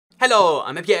Hello,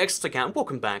 I'm FBX and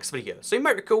welcome back to the video. So you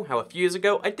might recall how a few years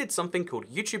ago I did something called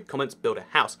YouTube Comments Build a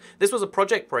House. This was a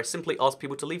project where I simply asked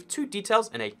people to leave two details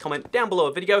in a comment down below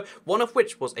a video, one of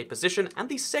which was a position and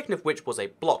the second of which was a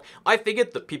block. I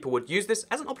figured that people would use this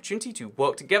as an opportunity to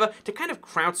work together to kind of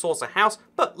crowdsource a house,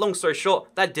 but long story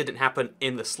short, that didn't happen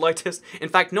in the slightest. In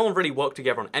fact, no one really worked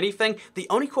together on anything. The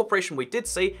only cooperation we did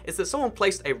see is that someone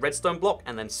placed a redstone block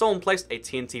and then someone placed a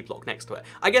TNT block next to it.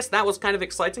 I guess that was kind of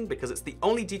exciting because it's the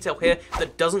only detail here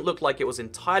that doesn't look like it was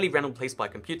entirely randomly placed by a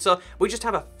computer. We just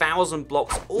have 1,000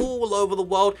 blocks all over the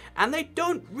world and they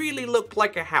don't really look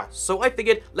like a house. So I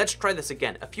figured, let's try this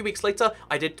again. A few weeks later,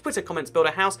 I did Twitter comments build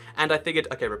a house and I figured,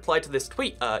 okay, reply to this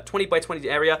tweet, 20 by 20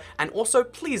 area, and also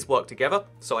please work together.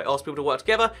 So I asked people to work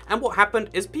together, and what happened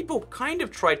is people kind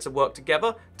of tried to work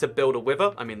together to build a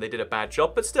wither. I mean, they did a bad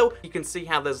job, but still, you can see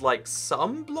how there's like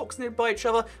some blocks nearby each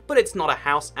other, but it's not a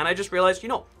house. And I just realized, you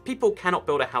know, people cannot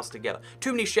build a house together.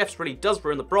 Too many chefs really does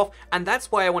ruin the broth, and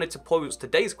that's why I wanted to pose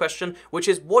today's question, which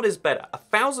is what is better,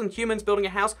 1,000 humans building a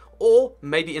house, or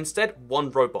maybe instead one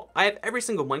robot? I have every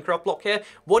single Minecraft block here.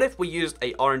 What if we used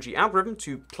a RNG algorithm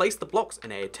to place the blocks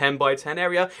in a 10 by 10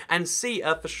 area and see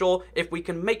for sure if we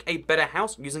can make a better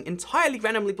house using entirely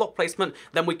randomly block placement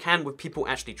than we can with people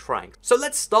actually trying. So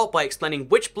let's start by explaining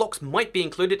which blocks might be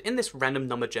included in this random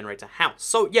number generator house.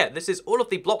 So yeah, this is all of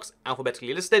the blocks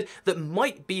alphabetically listed that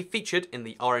might be featured in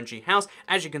the RNG house.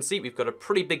 As you can see, we've got a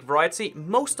pretty big variety,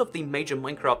 most of the major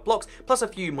Minecraft blocks, plus a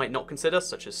few you might not consider,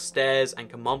 such as stairs and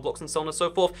command blocks and so on and so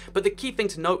forth. But the key thing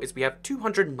to note is we have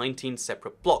 219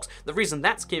 separate blocks. The reason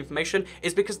that's key information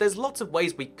is because there's lots of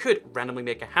ways we could randomly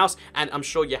make a house, and I'm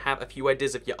sure you have a few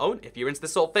ideas of your own if you're into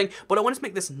this sort of thing, but I wanted to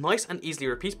make this nice and easily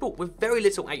repeatable with very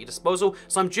little at your disposal,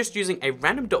 so I'm just using a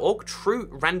random.org true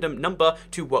random number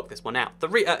to work this one out.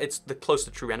 It's the close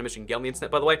to true random as you can get on the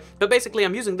internet, by the way, but basically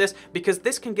I'm using this because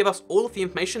this can give us all of the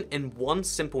information in one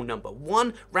simple number.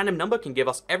 One random number can give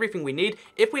us everything we need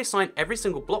if we assign every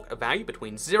single block a value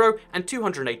between 0 and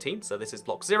 218, so this is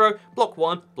block 0, block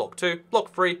 1, block 2,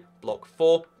 block 3, block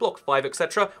 4, block 5,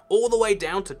 etc., all the way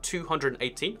down to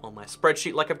 218 on my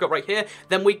spreadsheet like I've got right here.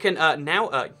 Then we can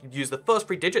now use the first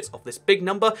 3 digits of this big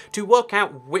number to work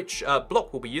out which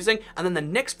block we'll be using, and then the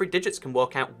next 3 digits can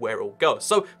work out where it will go.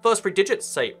 So first 3 digits,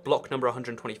 say block number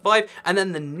 125, and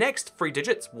then the next 3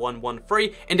 digits,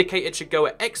 113, indicate it should go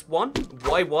at X1,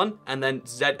 Y1, and then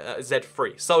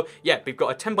Z3. So yeah, we've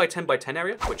got a 10 by 10 by 10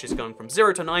 area, which is going from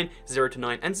 0 to 9, 0 to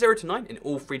 9, and 0 to 9 in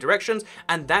all 3 directions,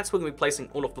 and that's where we're going to be placing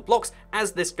all of the blocks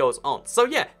as this goes on. So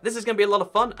yeah, this is going to be a lot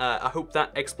of fun. I hope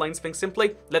that explains things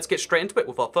simply. Let's get straight into it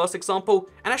with our first example.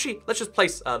 And actually, let's just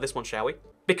place this one, shall we?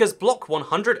 Because block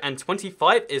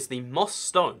 125 is the moss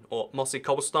stone, or mossy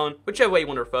cobblestone, whichever way you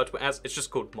want to refer to it as. It's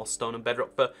just called moss stone and bedrock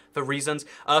for reasons.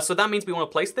 So that means we want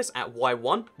to place this at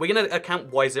Y1. We're going to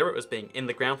account Y0 as being in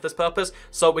the ground for this purpose.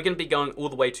 So we're going to be going all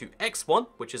the way to X1,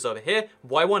 which is over here.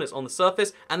 Y1 is on the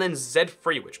surface, and then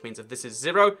Z3, which means if this is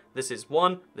 0, this is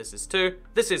 1, this is 2,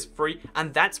 this is 3,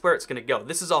 and that's where it's going to go.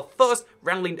 This is our first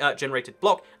randomly generated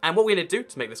block, and what we're going to do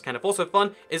to make this kind of also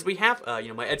fun is we have, you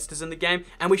know, my editors in the game,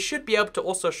 and we should be able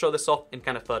to also show this off in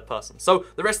kind of third person. So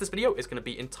the rest of this video is going to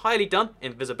be entirely done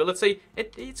in visibility.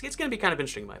 It's going to be kind of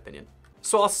interesting in my opinion.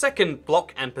 So our second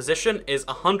block and position is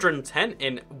 110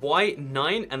 in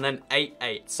Y9 and then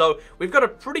 88. So we've got a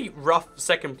pretty rough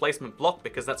second placement block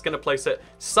because that's going to place it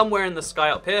somewhere in the sky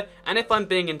up here. And if I'm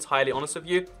being entirely honest with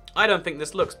you, I don't think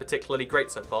this looks particularly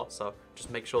great so far, so just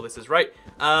make sure this is right.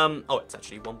 Oh, it's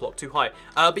actually one block too high.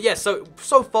 But yeah, so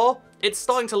far, it's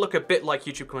starting to look a bit like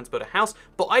YouTube Comments Build a House,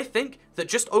 but I think that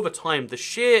just over time, the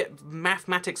sheer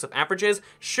mathematics of averages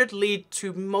should lead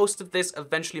to most of this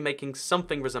eventually making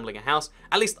something resembling a house.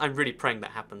 At least I'm really praying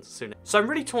that happens soon. So I'm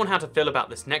really torn how to feel about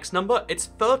this next number. It's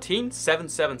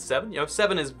 13777. You know,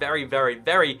 7 is very, very,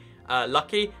 very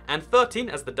lucky, and 13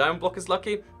 as the diamond block is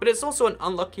lucky, but it's also an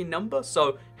unlucky number,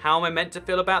 so how am I meant to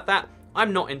feel about that?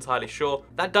 I'm not entirely sure.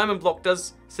 That diamond block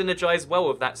does synergize well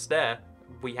with that stair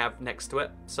we have next to it,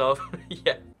 so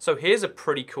yeah. So here's a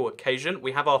pretty cool occasion.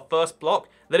 We have our first block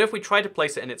that if we try to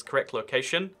place it in its correct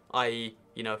location, i.e.,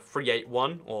 you know,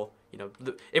 381, or you know,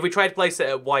 if we try to place it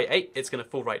at Y8, it's going to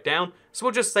fall right down, so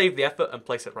we'll just save the effort and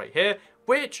place it right here,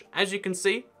 which, as you can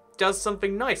see, does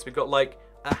something nice. We've got like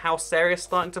a house area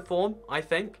starting to form, I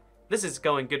think. This is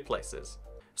going good places.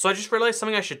 So I just realized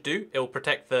something I should do, it will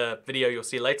protect the video you'll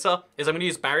see later, is I'm going to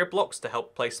use barrier blocks to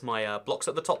help place my blocks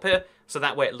at the top here, so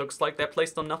that way it looks like they're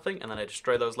placed on nothing, and then I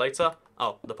destroy those later.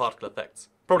 Oh, the particle effects.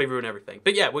 Probably ruin everything.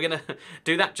 But yeah, we're going to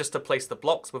do that just to place the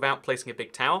blocks without placing a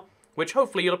big tower, which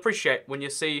hopefully you'll appreciate when you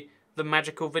see the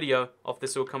magical video of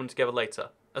this all coming together later,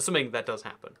 assuming that does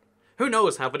happen. Who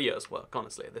knows how videos work,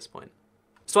 honestly, at this point.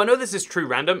 So I know this is true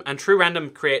random, and true random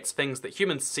creates things that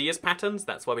humans see as patterns,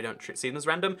 that's why we don't see them as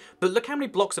random, but look how many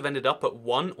blocks have ended up at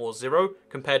 1 or 0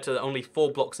 compared to only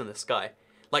 4 blocks in the sky.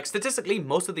 Like, statistically,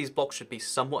 most of these blocks should be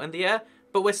somewhat in the air,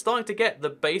 but we're starting to get the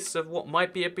base of what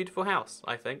might be a beautiful house,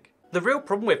 I think. The real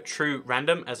problem with true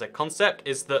random as a concept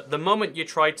is that the moment you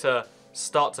try to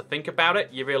start to think about it,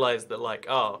 you realize that like,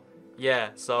 oh,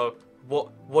 yeah, so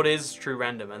what is true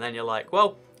random? And then you're like,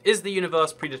 well, is the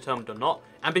universe predetermined or not?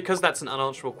 And because that's an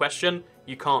unanswerable question,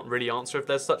 you can't really answer if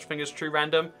there's such thing as true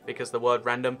random, because the word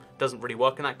random doesn't really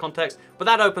work in that context. But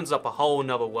that opens up a whole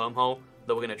nother wormhole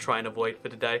that we're going to try and avoid for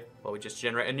today, while we just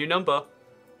generate a new number.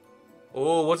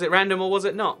 Oh, was it random or was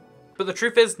it not? But the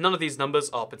truth is, none of these numbers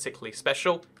are particularly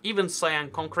special. Even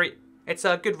cyan concrete, it's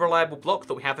a good reliable block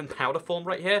that we have in powder form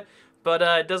right here, but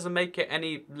it doesn't make it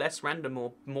any less random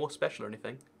or more special or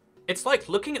anything. It's like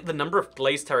looking at the number of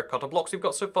glazed terracotta blocks we've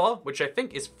got so far, which I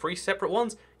think is 3 separate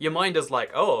ones. Your mind is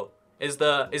like, oh, is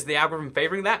the algorithm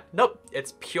favoring that? Nope,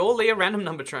 it's purely a random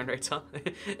number generator.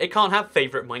 It can't have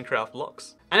favorite Minecraft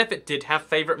blocks. And if it did have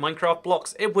favorite Minecraft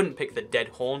blocks, it wouldn't pick the dead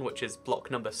horn, which is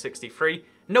block number 63.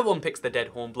 No one picks the dead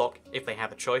horn block if they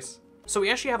have a choice. So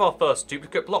we actually have our first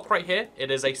duplicate block right here.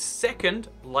 It is a second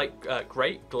light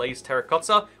grey glazed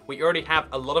terracotta. We already have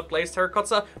a lot of glazed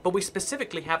terracotta, but we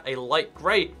specifically have a light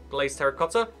grey glazed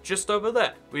terracotta just over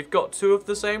there. We've got 2 of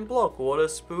the same block. What a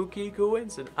spooky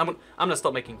coincidence. I'm gonna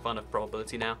stop making fun of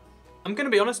probability now. I'm gonna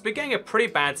be honest, we're getting a pretty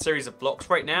bad series of blocks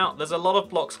right now. There's a lot of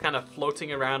blocks kind of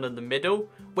floating around in the middle,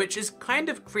 which is kind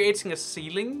of creating a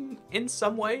ceiling in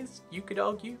some ways, you could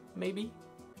argue, maybe.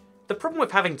 The problem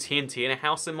with having TNT in a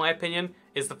house, in my opinion,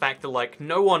 is the fact that, like,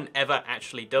 no one ever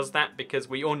actually does that, because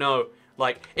we all know,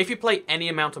 like, if you play any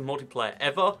amount of multiplayer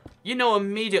ever, you know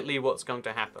immediately what's going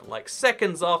to happen. Like,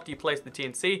 seconds after you place the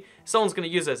TNT, someone's going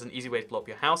to use it as an easy way to blow up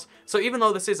your house. So even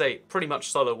though this is a pretty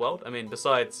much solo world, I mean,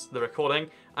 besides the recording,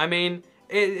 I mean,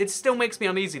 it still makes me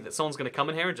uneasy that someone's going to come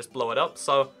in here and just blow it up,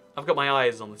 so I've got my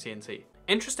eyes on the TNT.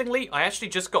 Interestingly, I actually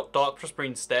just got dark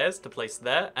prismarine stairs to place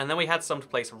there, and then we had some to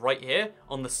place right here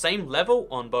on the same level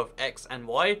on both X and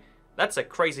Y. That's a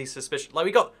crazy suspicion. Like,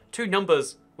 we got 2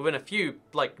 numbers within a few,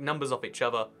 like, numbers of each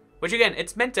other, which again,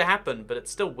 it's meant to happen, but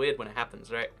it's still weird when it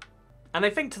happens, right? And they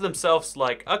think to themselves,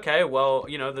 like, okay, well,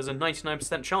 you know, there's a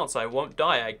 99% chance I won't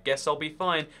die, I guess I'll be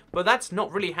fine. But that's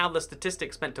not really how the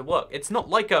statistics meant to work. It's not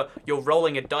like you're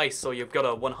rolling a dice or you've got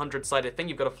a 100-sided thing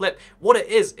you've got to flip. What it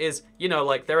is, you know,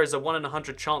 like, there is a 1 in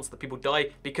 100 chance that people die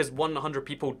because 1 in 100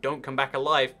 people don't come back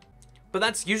alive. But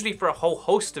that's usually for a whole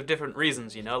host of different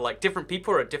reasons, you know, like different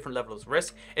people are at different levels of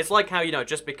risk. It's like how, you know,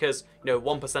 just because, you know,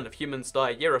 1% of humans die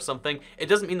a year or something, it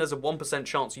doesn't mean there's a 1%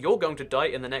 chance you're going to die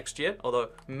in the next year, although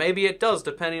maybe it does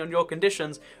depending on your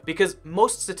conditions, because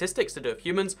most statistics to do with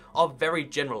humans are very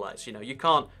generalized, you know, you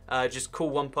can't just call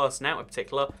one person out in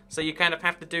particular, so you kind of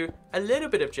have to do a little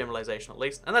bit of generalization at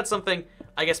least, and that's something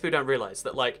I guess people don't realize,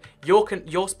 that like your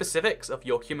specifics of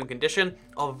your human condition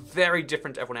are very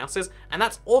different to everyone else's, and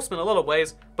that's awesome in a lot of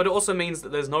ways, but it also means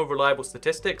that there's no reliable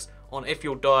statistics on if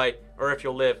you'll die or if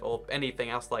you'll live or anything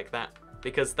else like that,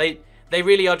 because they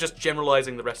really are just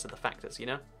generalizing the rest of the factors, you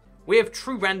know? We have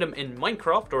true random in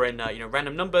Minecraft, or in, you know,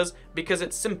 random numbers, because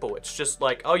it's simple. It's just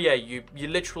like, oh yeah, you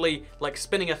literally, like,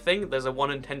 spinning a thing, there's a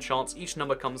 1 in 10 chance each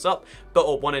number comes up, but,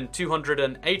 or 1 in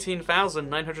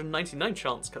 218,999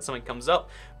 chance something comes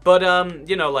up. But,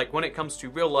 you know, like, when it comes to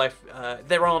real life,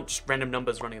 there aren't random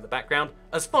numbers running in the background.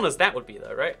 As fun as that would be,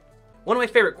 though, right? One of my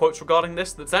favorite quotes regarding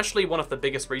this, that's actually one of the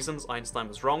biggest reasons Einstein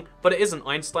was wrong, but it is an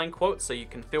Einstein quote, so you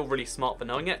can feel really smart for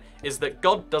knowing it, is that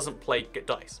God doesn't play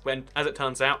dice. When, as it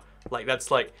turns out, like,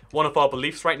 that's like one of our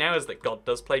beliefs right now, is that God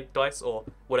does play dice, or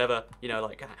whatever, you know,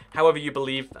 like, however you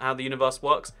believe how the universe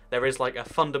works, there is like a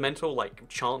fundamental, like,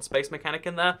 chance-based mechanic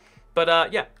in there.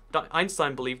 But yeah,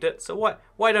 Einstein believed it, so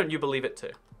why don't you believe it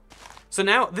too? So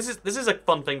now, this is a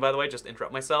fun thing, by the way, just to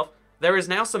interrupt myself. There is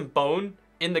now some bone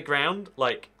in the ground,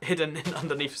 like, hidden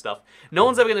underneath stuff. No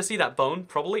one's ever going to see that bone,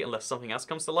 probably, unless something else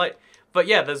comes to light. But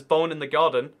yeah, there's bone in the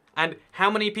garden. And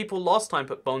how many people last time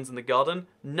put bones in the garden?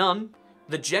 None.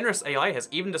 The generous AI has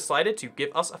even decided to give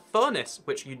us a furnace,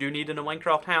 which you do need in a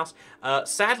Minecraft house.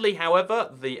 Sadly, however,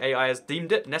 the AI has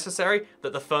deemed it necessary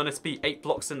that the furnace be 8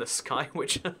 blocks in the sky,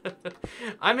 which,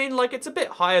 I mean, like, it's a bit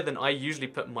higher than I usually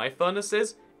put my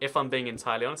furnaces, if I'm being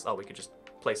entirely honest. Oh, we could just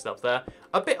place it up there.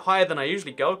 A bit higher than I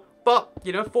usually go. But,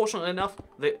 you know, fortunately enough,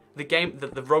 the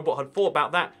robot had thought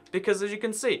about that, because as you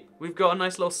can see, we've got a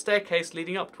nice little staircase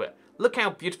leading up to it. Look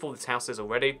how beautiful this house is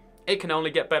already. It can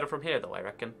only get better from here, though, I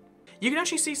reckon. You can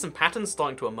actually see some patterns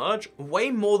starting to emerge,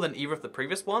 way more than either of the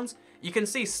previous ones. You can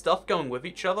see stuff going with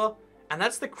each other, and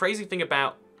that's the crazy thing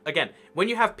about again, when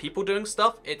you have people doing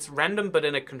stuff, it's random but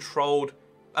in a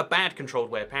bad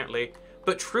controlled way apparently.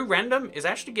 But true random is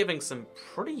actually giving some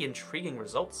pretty intriguing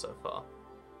results so far.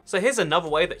 So here's another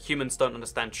way that humans don't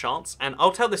understand chance, and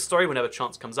I'll tell this story whenever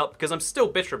chance comes up, because I'm still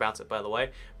bitter about it, by the way.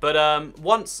 But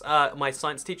once my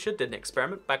science teacher did an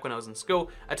experiment back when I was in school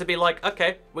to be like,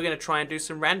 okay, we're going to try and do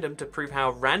some random to prove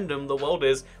how random the world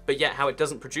is, but yet how it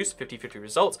doesn't produce 50-50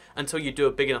 results until you do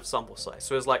a big enough sample size.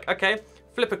 So it was like, okay,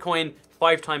 flip a coin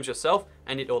 5 times yourself,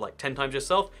 or like 10 times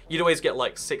yourself, you'd always get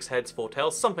like 6 heads, 4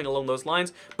 tails, something along those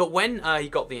lines. But when he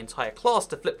got the entire class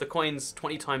to flip the coins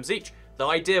 20 times each, the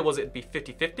idea was it'd be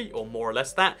 50-50 or more or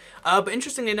less that. But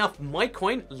interestingly enough, my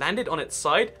coin landed on its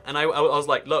side, and I was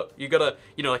like, look, you gotta,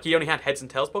 like he only had heads and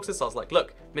tails boxes, so I was like,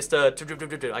 look,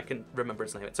 Mr. I can remember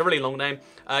his name. It's a really long name.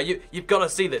 You've got to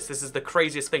see this. This is the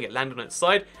craziest thing. It landed on its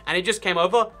side, and it just came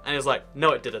over, and it was like,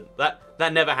 no, it didn't.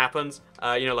 That never happens.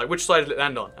 Like, which side did it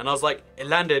land on? And I was like, it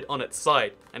landed on its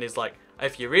side. And he's like,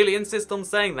 if you really insist on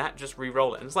saying that, just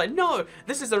re-roll it. And it's like, no,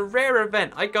 this is a rare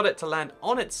event. I got it to land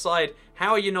on its side.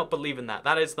 How are you not believing that?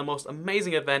 That is the most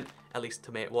amazing event, at least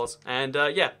to me it was. And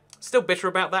yeah, still bitter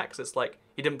about that, because it's like,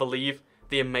 he didn't believe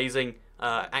the amazing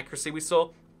accuracy we saw.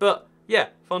 But yeah,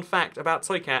 fun fact about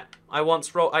Toycat, I once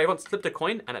flipped a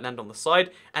coin and it landed on the side,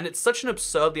 and it's such an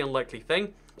absurdly unlikely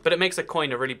thing, but it makes a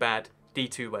coin a really bad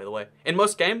D2, by the way. In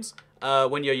most games,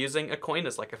 when you're using a coin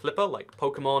as like a flipper, like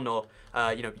Pokemon or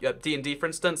D&D for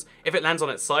instance, if it lands on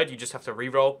its side, you just have to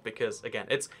re-roll, because again,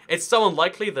 it's so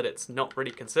unlikely that it's not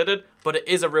really considered, but it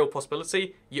is a real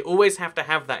possibility. You always have to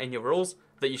have that in your rules,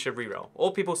 that you should re-roll,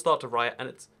 or people start to riot,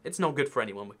 and it's not good for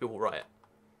anyone when people riot.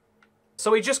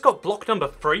 So we just got block number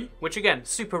 3, which again,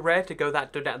 super rare to go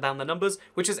that down the numbers,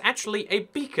 which is actually a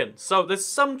beacon. So there's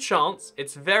some chance,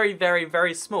 it's very, very,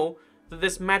 very small, that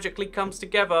this magically comes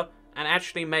together and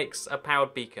actually makes a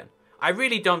powered beacon. I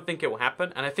really don't think it will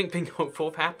happen, and I think being hopeful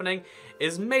of happening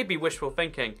is maybe wishful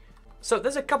thinking. So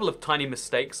there's a couple of tiny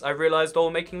mistakes I realized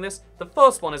while making this. The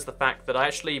first one is the fact that I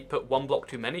actually put 1 block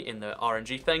too many in the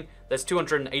RNG thing. There's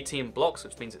 218 blocks,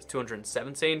 which means it's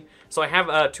 217. So I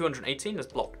have 218 as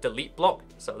block delete block,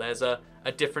 so there's a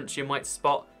difference you might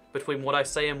spot between what I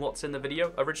say and what's in the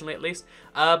video, originally at least.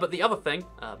 But the other thing,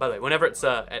 by the way, whenever it's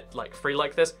like free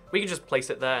like this, we can just place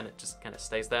it there and it just kind of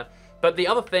stays there. But the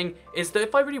other thing is that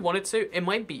if I really wanted to, it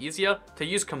might be easier to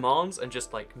use commands and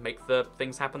just like make the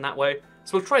things happen that way.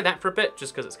 So we'll try that for a bit,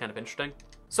 just because it's kind of interesting.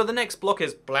 So the next block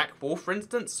is black wool, for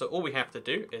instance. So all we have to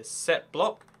do is set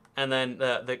block, and then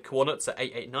the coordinates are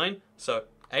 889. So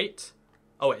 8.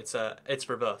 Oh wait, it's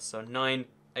reverse. So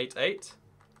 988.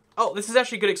 Oh, this is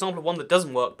actually a good example of one that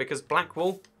doesn't work, because black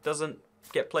wool doesn't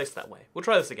get placed that way. We'll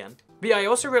try this again. But yeah, I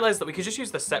also realized that we could just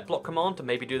use the set block command to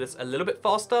maybe do this a little bit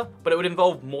faster, but it would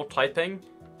involve more typing.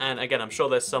 And again, I'm sure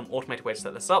there's some automated way to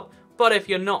set this up. But if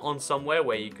you're not on somewhere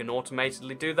where you can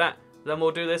automatically do that, then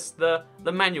we'll do this the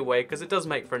manual way, because it does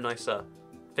make for a nicer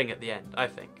thing at the end, I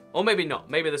think. Or maybe not.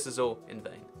 Maybe this is all in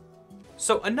vain.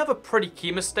 So another pretty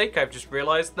key mistake I've just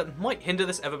realized that might hinder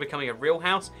this ever becoming a real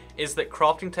house is that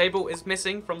crafting table is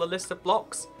missing from the list of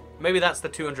blocks. Maybe that's the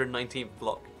 219th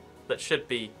block that should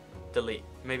be delete.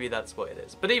 Maybe that's what it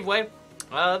is. But either way,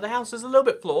 the house is a little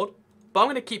bit flawed, but I'm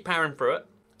going to keep powering through it.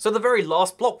 So the very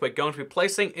last block we're going to be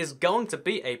placing is going to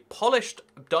be a polished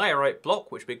diorite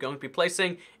block, which we're going to be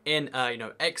placing in,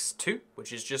 X2,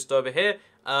 which is just over here.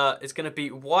 It's going to be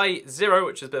Y0,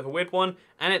 which is a bit of a weird one,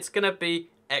 and it's going to be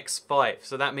X5.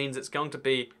 So that means it's going to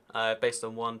be based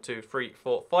on 1, 2, 3,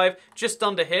 4, 5, just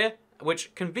under here,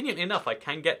 which conveniently enough I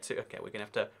can get to. Okay, we're going to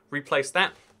have to replace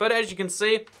that. But as you can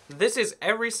see, this is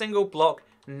every single block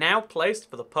now placed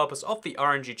for the purpose of the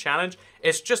RNG challenge.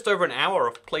 It's just over an hour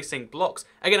of placing blocks.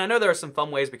 Again, I know there are some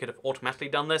fun ways we could have automatically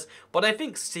done this, but I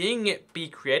think seeing it be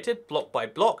created block by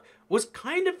block was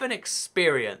kind of an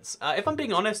experience. If I'm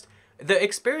being honest, the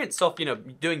experience of,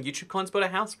 doing YouTube Comments Build a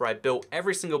House, where I built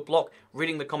every single block,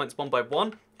 reading the comments one by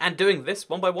one, and doing this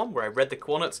one by one, where I read the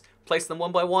coordinates, placed them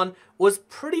one by one, was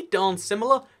pretty darn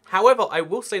similar. However, I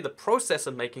will say the process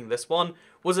of making this one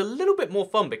was a little bit more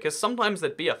fun, because sometimes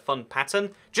there'd be a fun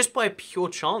pattern just by pure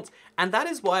chance, and that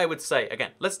is why I would say,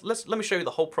 again, let me show you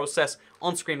the whole process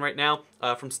on screen right now,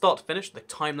 from start to finish, the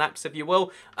time lapse, if you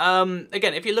will.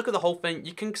 Again, if you look at the whole thing,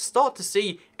 you can start to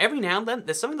see every now and then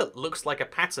there's something that looks like a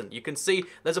pattern. You can see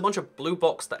there's a bunch of blue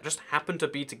blocks that just happen to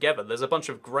be together. There's a bunch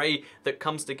of gray that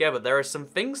comes together. There are some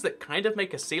things that kind of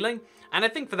make a ceiling, And I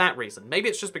think for that reason, maybe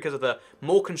it's just because of the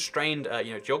more constrained,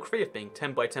 geography of being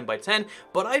 10 by 10 by 10,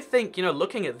 but I think,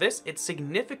 looking at this, it's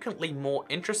significantly more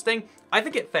interesting. I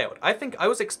think it failed. I think I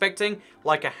was expecting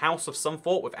like a house of some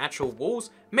sort with actual walls,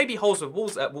 maybe walls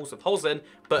with holes in,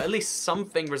 but at least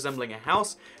something resembling a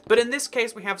house. But in this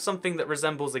case, we have something that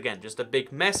resembles, again, just a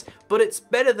big mess, but it's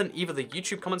better than either the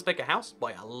YouTube comments make a house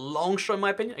by a long shot, in my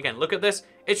opinion. Again, look at this.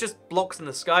 It's just blocks in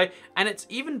the sky, and it's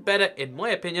even better, in my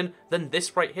opinion, than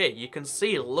this right here. You can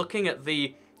see, looking at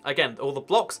the, again, all the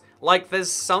blocks, like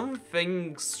there's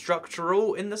something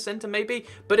structural in the center maybe,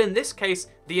 but in this case,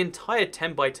 the entire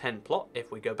 10 by 10 plot,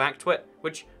 if we go back to it,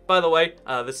 which, by the way,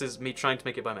 this is me trying to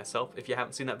make it by myself. If you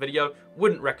haven't seen that video,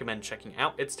 wouldn't recommend checking it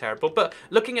out. It's terrible. But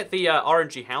looking at the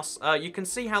RNG house, you can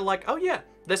see how, like, oh yeah,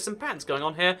 there's some patterns going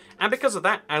on here. And because of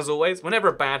that, as always, whenever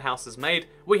a bad house is made,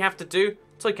 we have to do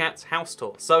Toycat's house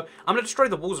tour. So I'm going to destroy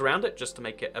the walls around it just to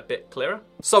make it a bit clearer.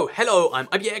 So hello, I'm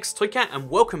IBX Toycat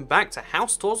and welcome back to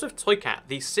House Tours with Toycat,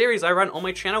 the series I run on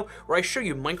my channel where I show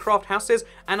you Minecraft houses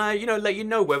and I, let you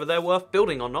know whether they're worth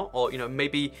building or not, or,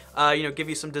 maybe, give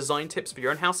you some design tips for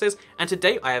your own houses. And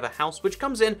today I have a house which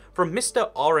comes in from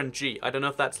Mr. RNG. I don't know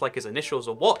if that's like his initials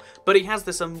or what, but he has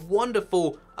this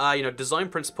wonderful, design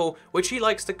principle which he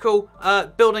likes to call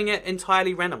building it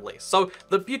entirely randomly. So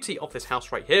the beauty of this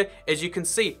house right here is you can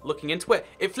see, looking into it,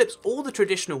 it flips all the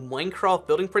traditional Minecraft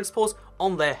building principles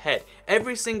on their head.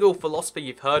 Every single philosophy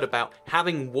you've heard about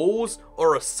having walls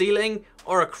or a ceiling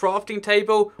or a crafting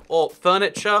table or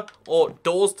furniture or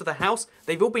doors to the house,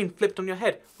 they've all been flipped on your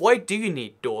head. Why do you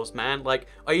need doors, man? Like,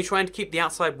 are you trying to keep the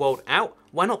outside world out?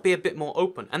 Why not be a bit more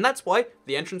open? And that's why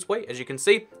the entranceway, as you can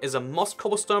see, is a moss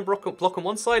cobblestone block on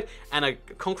one side and a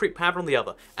concrete pad on the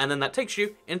other. And then that takes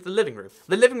you into the living room.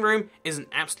 The living room is an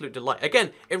absolute delight.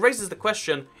 Again, it raises the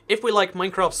question, if we like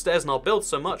Minecraft stairs in our build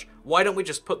so much, why don't we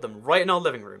just put them right in our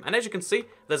living room? And as you can see,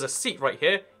 there's a seat right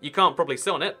here. You can't probably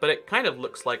sit on it, but it kind of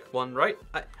looks like one, right?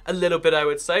 A little bit, I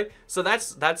would say. So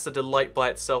that's a delight by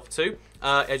itself too.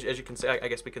 As you can see, I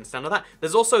guess we can stand on that.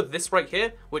 There's also this right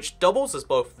here, which doubles as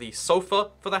both the sofa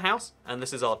for the house, and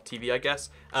this is our TV, I guess,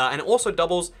 and it also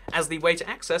doubles as the way to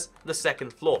access the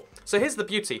second floor. So here's the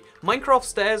beauty. Minecraft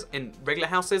stairs in regular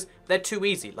houses, they're too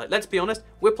easy. Like, let's be honest,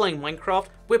 we're playing Minecraft,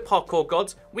 we're parkour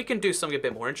gods, we can do something a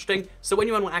bit more interesting. So when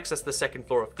you want to access the second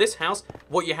floor of this house,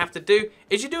 what you have to do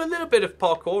is you do a little bit of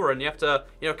parkour and you have to,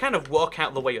 kind of work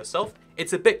out the way yourself.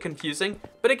 It's a bit confusing,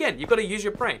 but again, you've got to use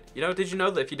your brain. Did you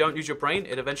know that if you don't use your brain,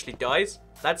 it eventually dies?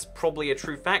 That's probably a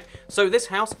true fact. So this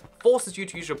house forces you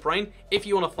to use your brain if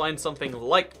you want to find something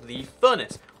like the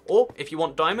furnace. Or if you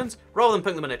want diamonds, rather than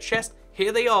putting them in a chest,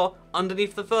 here they are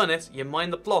underneath the furnace. You mine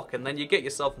the block and then you get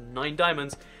yourself 9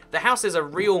 diamonds. The house is a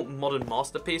real modern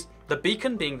masterpiece. The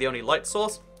beacon being the only light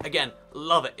source. Again,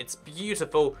 love it. It's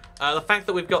beautiful. The fact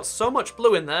that we've got so much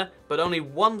blue in there, but only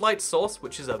one light source,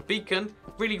 which is a beacon,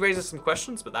 really raises some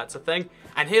questions, but that's a thing.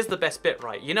 And here's the best bit,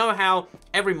 right? You know how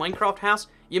every Minecraft house,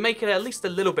 you make it at least a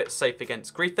little bit safe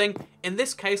against griefing? In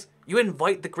this case, you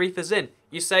invite the griefers in.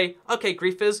 You say, okay,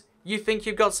 griefers, you think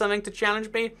you've got something to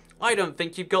challenge me? I don't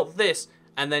think you've got this.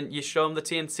 And then you show them the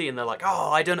TNT and they're like,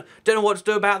 oh, I don't know what to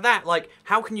do about that. Like,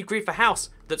 how can you grief a house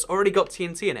that's already got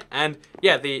TNT in it? And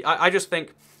yeah, I just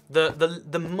think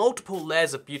the multiple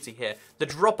layers of beauty here. The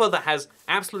dropper that has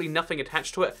absolutely nothing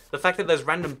attached to it. The fact that there's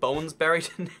random bones buried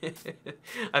in it.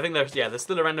 I think there's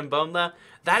still a random bone there.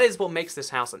 That is what makes this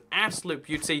house an absolute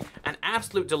beauty, an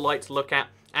absolute delight to look at.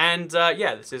 And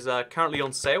yeah, this is currently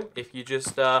on sale. If you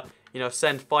just,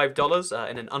 send $5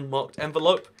 in an unmarked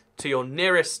envelope to your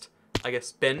nearest, I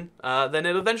guess, bin, then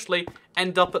it'll eventually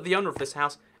end up at the owner of this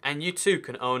house, and you too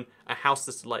can own a house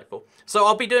this delightful. So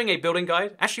I'll be doing a building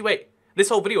guide. Actually, wait, this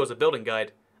whole video is a building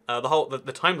guide.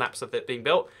 The time lapse of it being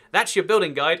built, that's your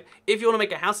building guide. If you want to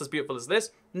make a house as beautiful as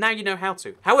this, now you know how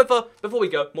to. However, before we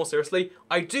go, more seriously,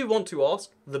 I do want to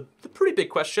ask the pretty big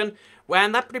question,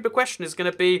 and that pretty big question is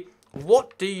going to be,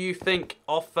 what do you think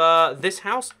of this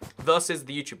house versus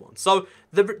the YouTube one? So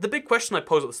the big question I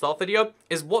posed at the start of the video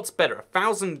is, what's better,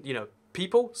 1,000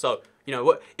 people? So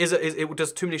what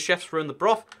does too many chefs ruin the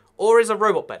broth, or is a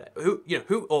robot better?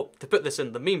 Or to put this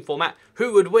in the meme format,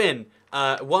 who would win?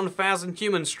 1,000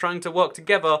 humans trying to work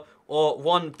together, or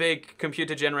one big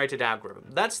computer generated algorithm?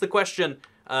 That's the question.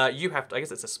 You have to, I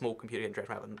guess it's a small computer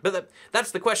generated, but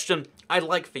that's the question I'd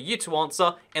like for you to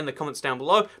answer in the comments down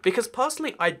below, because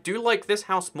personally, I do like this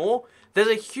house more. There's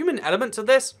a human element to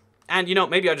this, and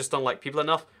maybe I just don't like people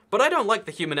enough, but I don't like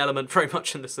the human element very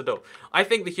much in this at all. I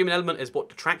think the human element is what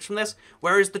detracts from this,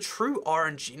 whereas the true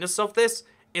RNG-ness of this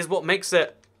is what makes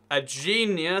it a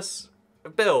genius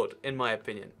build, in my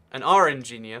opinion. An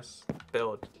RNG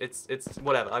build. It's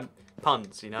whatever.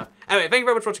 Puns, you know. Anyway, thank you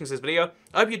very much for watching this video.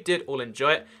 I hope you did all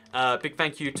enjoy it. Big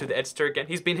thank you to the editor again.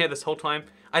 He's been here this whole time.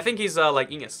 I think he's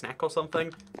like eating a snack or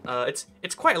something.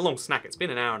 It's quite a long snack. It's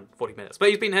been an hour and 40 minutes. But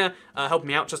he's been here helping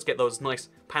me out just to get those nice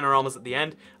panoramas at the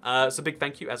end. So big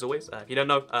thank you as always. If you don't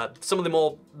know, some of the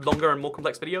more longer and more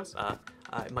complex videos,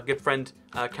 my good friend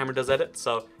Cameron does edit.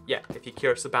 So yeah, if you're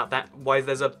curious about that, why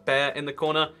there's a bear in the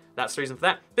corner, that's the reason for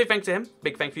that. Big thank to him.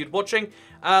 Big thank you for watching.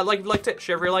 Like if you liked it,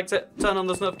 share if you liked it. Turn on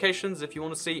those notifications if you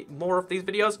want to see more of these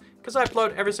videos, because I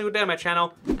upload every single day on my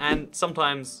channel, and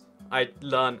sometimes I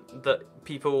learn that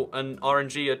people and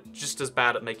RNG are just as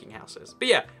bad at making houses. But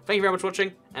yeah, thank you very much for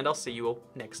watching, and I'll see you all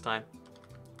next time.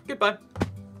 Goodbye.